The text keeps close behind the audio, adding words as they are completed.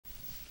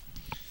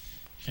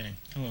Okay,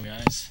 hello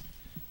guys.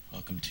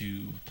 Welcome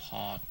to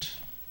part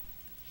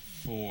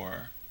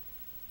 4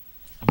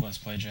 of Let's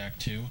Play Jak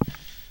 2.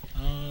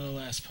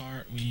 Last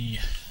part we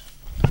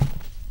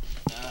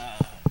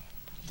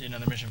did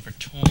another mission for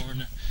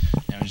Torn.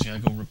 Now we just gotta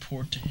go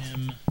report to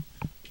him.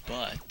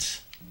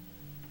 But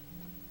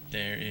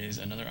there is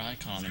another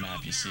icon on the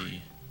map you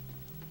see.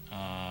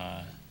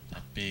 That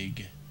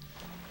big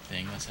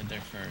thing. Let's head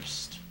there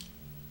first.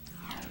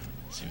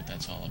 See what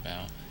that's all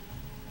about.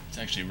 It's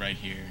actually right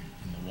here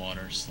in the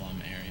water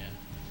slum area.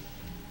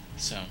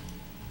 So,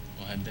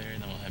 we'll head there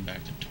and then we'll head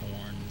back to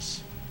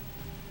Torn's.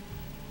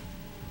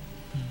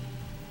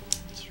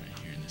 It's right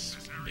here in this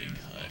big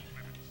hut.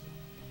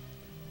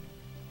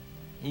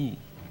 Ooh,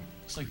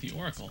 looks like the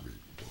Oracle.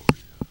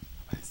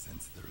 I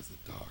sense there is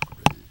a dark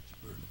rage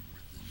burning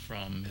within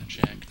From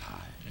Jak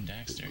and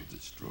Daxter. It will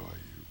destroy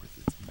you with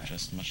its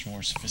Just much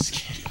more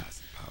sophisticated. The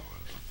last power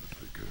of the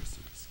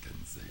precursors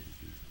can save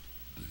you.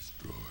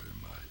 Destroy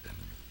my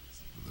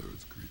enemies,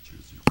 those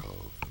creatures you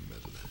call the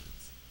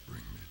metalheads.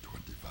 Bring me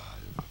 25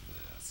 of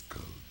their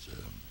skull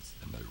gems,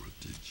 and I will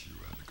teach you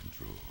how to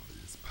control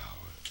these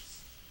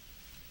powers.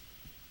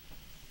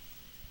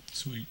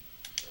 Sweet.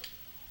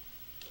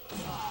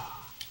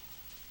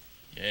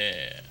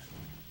 Yeah.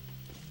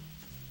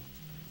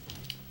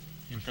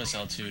 You can press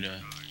L2 to...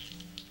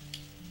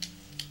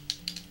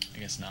 I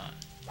guess not.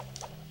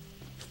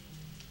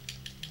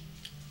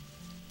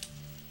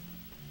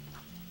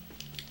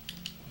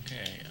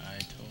 Okay, I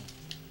told...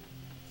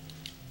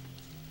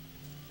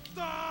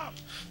 Stop!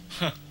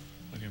 Look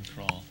at him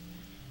crawl.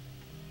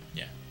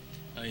 Yeah.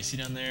 Oh, you see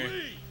down there?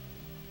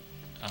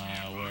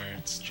 Where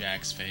it's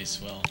Jak's face,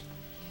 well...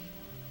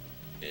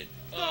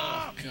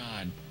 Oh,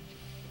 God.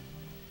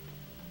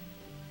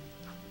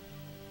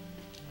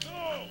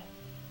 No!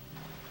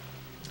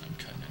 I'm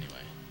cutting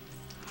anyway.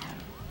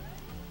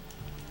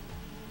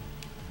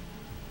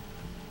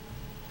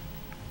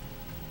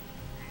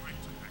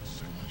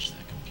 Watch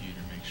that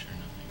computer, make sure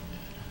nothing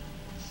bad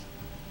happens.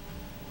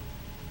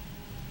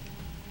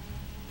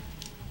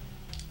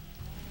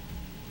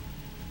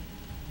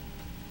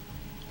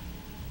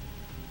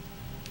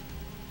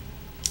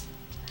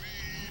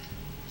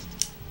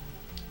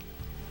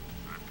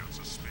 I've got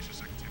suspicious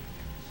activity.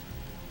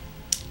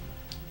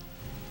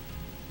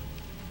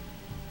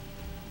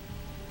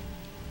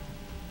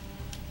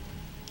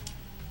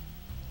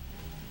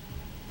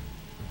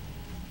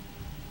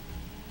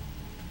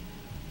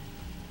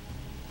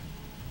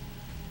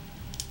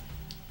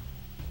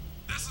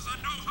 This is a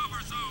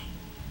no-hover zone!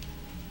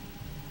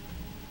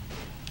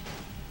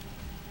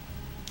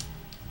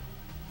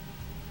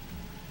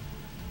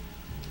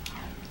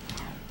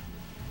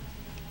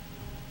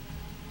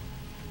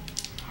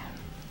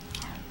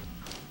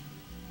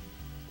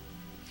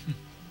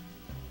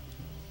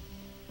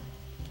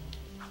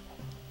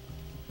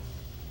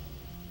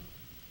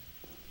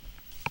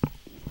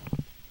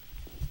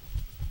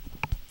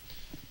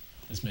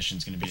 This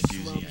mission's gonna be a The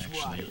doozy, slum's actually.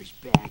 water is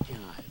back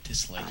on. I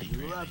dislike I'd it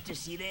greatly. love to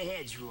see the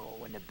heads roll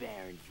when the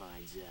Baron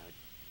finds out.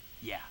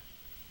 Yeah,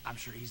 I'm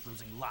sure he's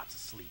losing lots of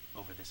sleep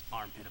over this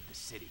armpit of the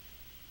city.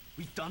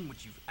 We've done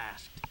what you've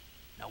asked.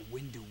 Now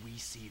when do we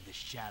see the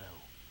shadow?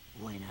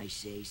 When I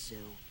say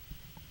so,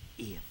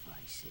 if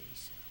I say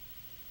so.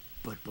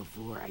 But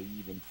before I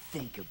even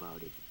think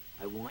about it,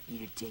 I want you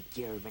to take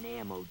care of an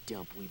ammo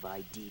dump we've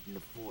ID'd in the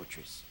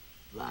fortress.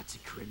 Lots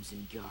of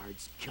Crimson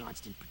Guards,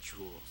 constant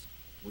patrols.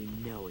 We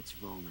know it's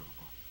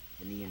vulnerable,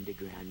 and the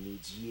underground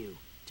needs you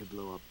to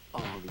blow up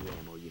all the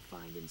ammo you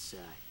find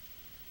inside.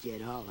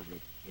 Get all of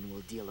it, and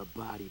we'll deal a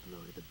body blow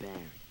to the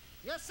Baron.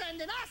 You're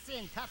sending us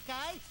in, tough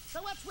guy.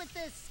 So what's with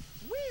this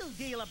wheel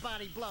dealer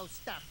body blow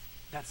stuff?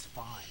 That's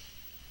fine.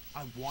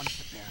 I want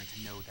the Baron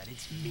to know that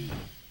it's me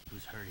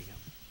who's hurting him.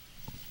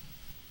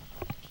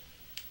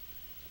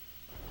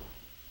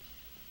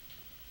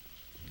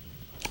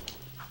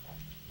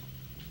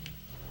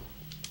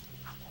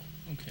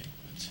 Okay,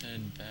 let's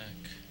head back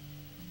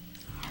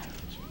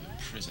to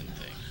the prison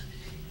thing.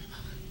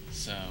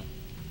 So,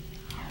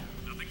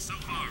 Nothing so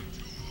far.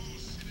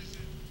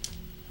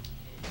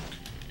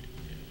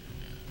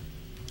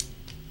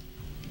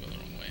 go the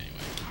wrong way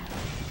anyway.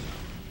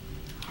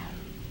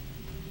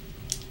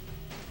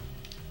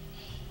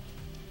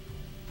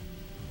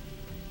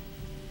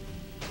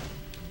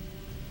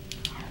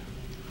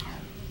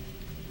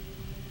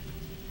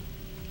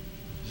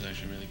 This is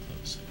actually really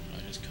close. I could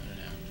probably just cut it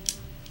out.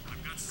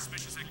 I've got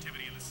suspicious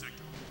activity in this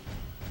sector.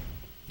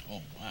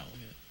 Oh wow,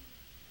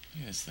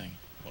 look at this thing.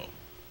 Whoa.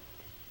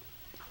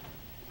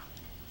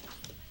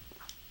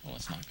 Well,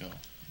 let's not go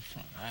in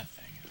front of that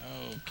thing.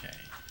 Okay.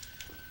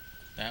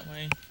 That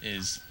way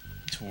is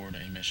toward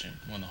a mission.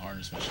 One of the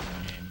hardest missions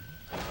in the game,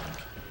 I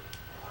think.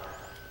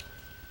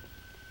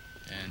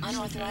 And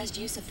Unauthorized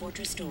use of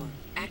fortress door.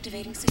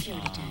 Activating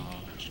security tank.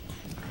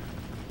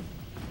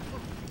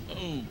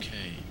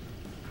 Okay.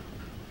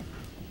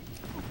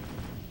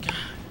 God.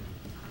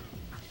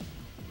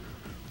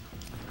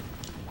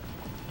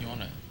 You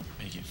wanna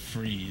make it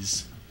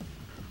freeze.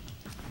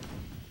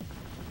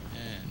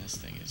 And this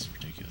thing is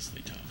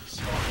ridiculously tough.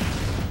 So.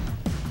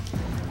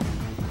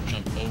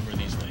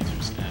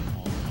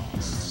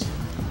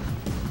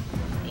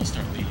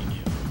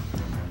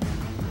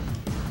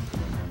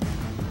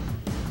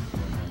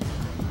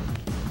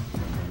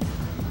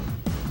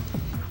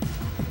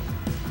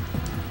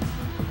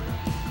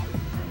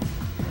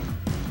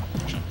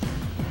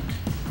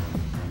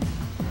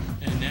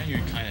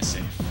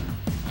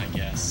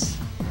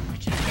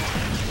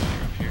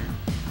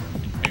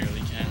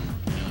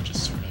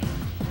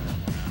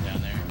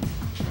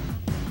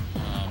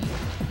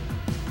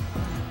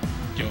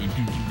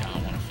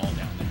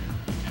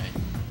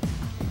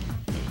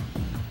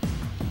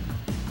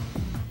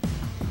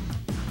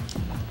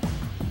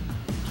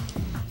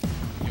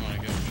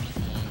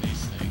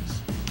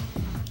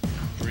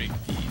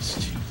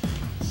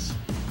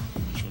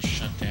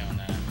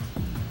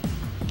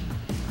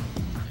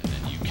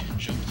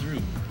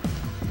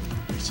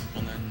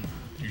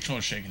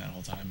 controller's shaking that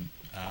whole time.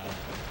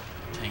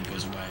 Tank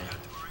goes away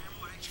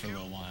for a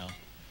little while.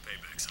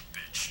 Payback's a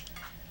bitch.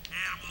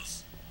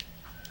 Animals.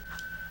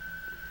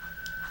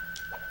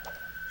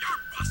 You're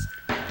busted.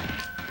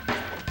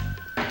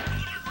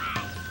 Hold your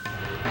ground.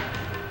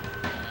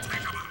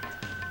 Take 'em out.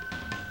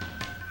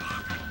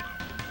 Lock and load.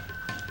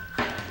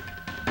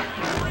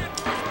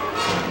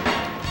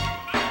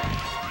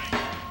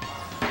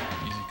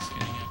 Music's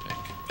getting epic.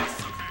 This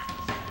severe.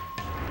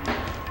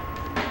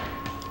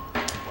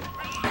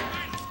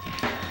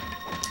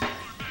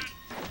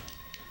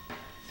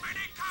 I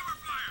need cover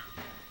fire.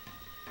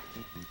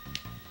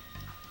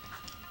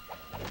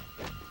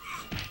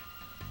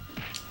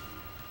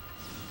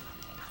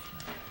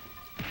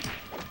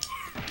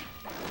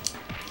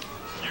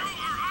 You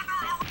are under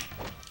arrest.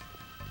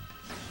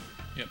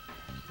 Yep.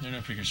 There are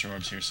no precursor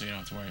orbs here, so you don't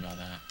have to worry about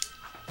that.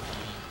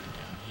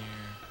 Down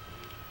here.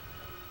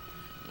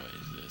 What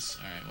is this?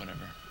 Alright,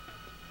 whatever.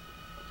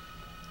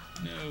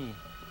 No.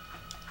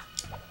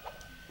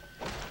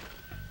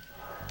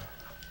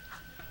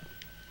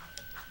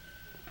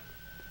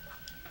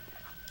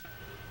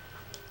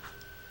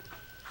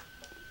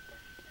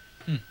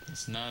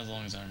 It's not as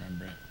long as I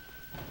remember it.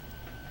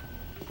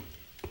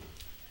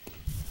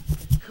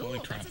 Cool, Holy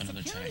crap, that's a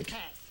another security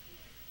tank. pass.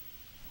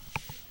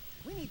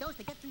 We need those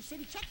to get through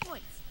city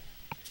checkpoints.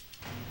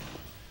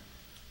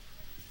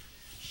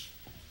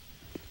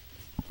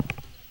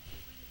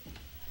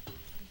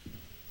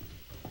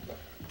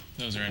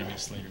 Those are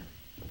enemies later.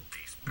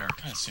 These Well, barrels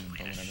kind of soon, but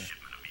contain a whatever.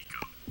 shipment of eco.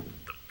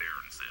 The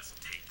Baron says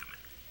take them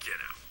and get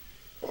out.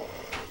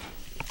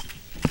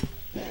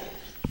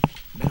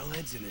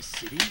 Metalheads in the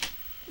city?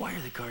 Why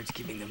are the guards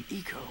giving them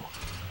eco?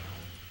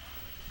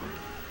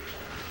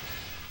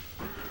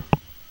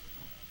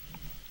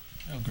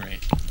 Oh,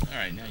 great.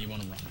 Alright, now you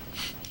want to run.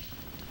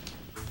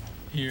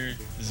 Here,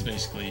 this is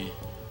basically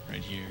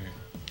right here.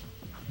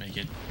 Make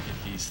it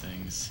hit these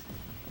things.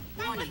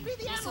 That must Warning, be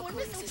the missile ammo and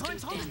cooling missile system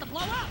torch told us to damaged.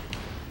 blow up.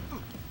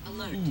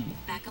 Alert. Ooh.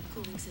 Backup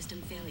cooling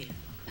system failure.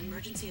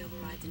 Emergency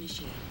overrides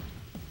initiated.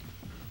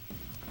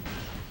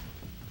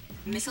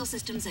 Missile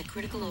systems at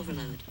critical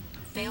overload.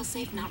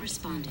 Failsafe not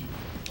responding.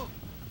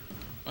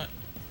 What?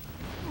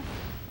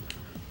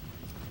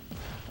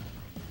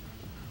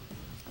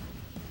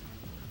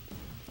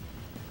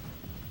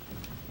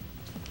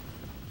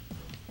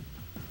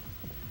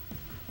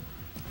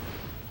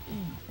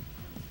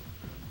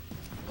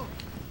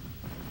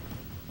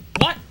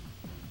 What?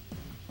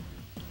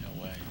 No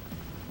way.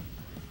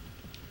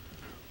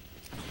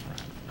 Crap.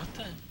 What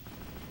the?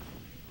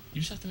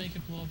 You just have to make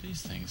it blow up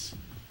these things.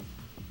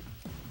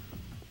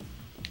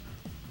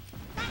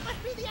 That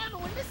must be the ammo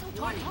and missile torch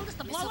Warning. told us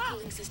to blow Missile up.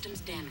 cooling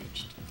systems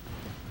damaged.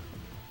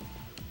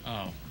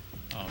 Oh.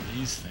 Oh,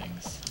 these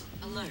things.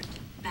 Alert.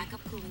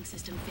 Backup cooling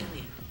system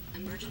failure.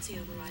 Emergency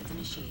overrides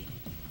initiated.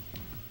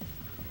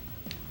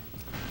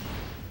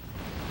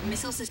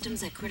 Missile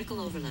systems at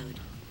critical overload.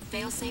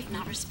 Failsafe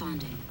not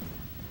responding.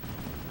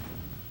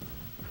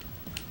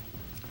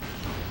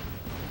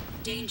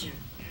 Danger.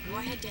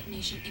 Warhead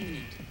detonation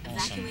imminent. Awesome.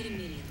 Evacuate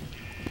immediately.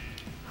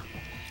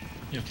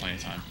 You have plenty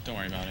of time. Don't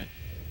worry about it.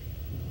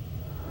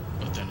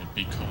 But then it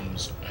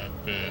becomes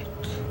epic.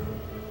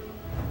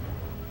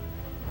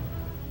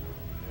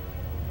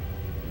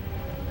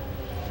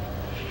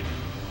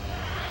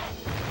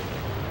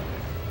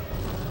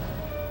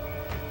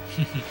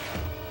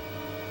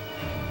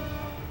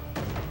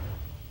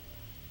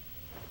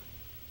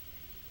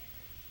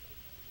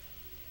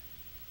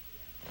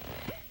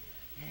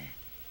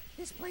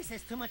 This place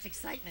has too much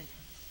excitement.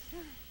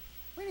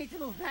 We need to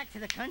move back to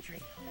the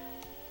country.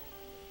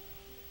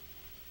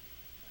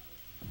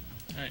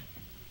 Alright.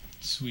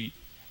 Sweet.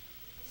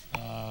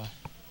 I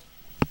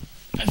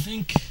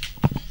think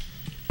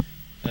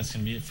that's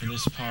gonna be it for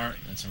this part.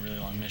 That's a really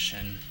long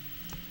mission.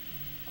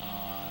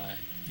 Yeah,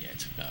 it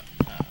took about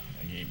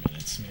like 8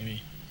 minutes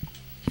maybe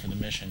for the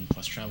mission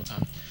plus travel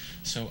time.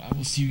 So I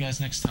will see you guys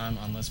next time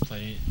on Let's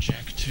Play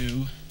Jak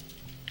 2.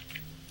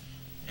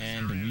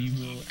 And we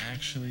will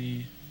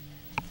actually...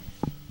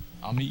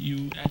 I'll meet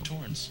you at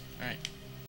Torrens. Alright.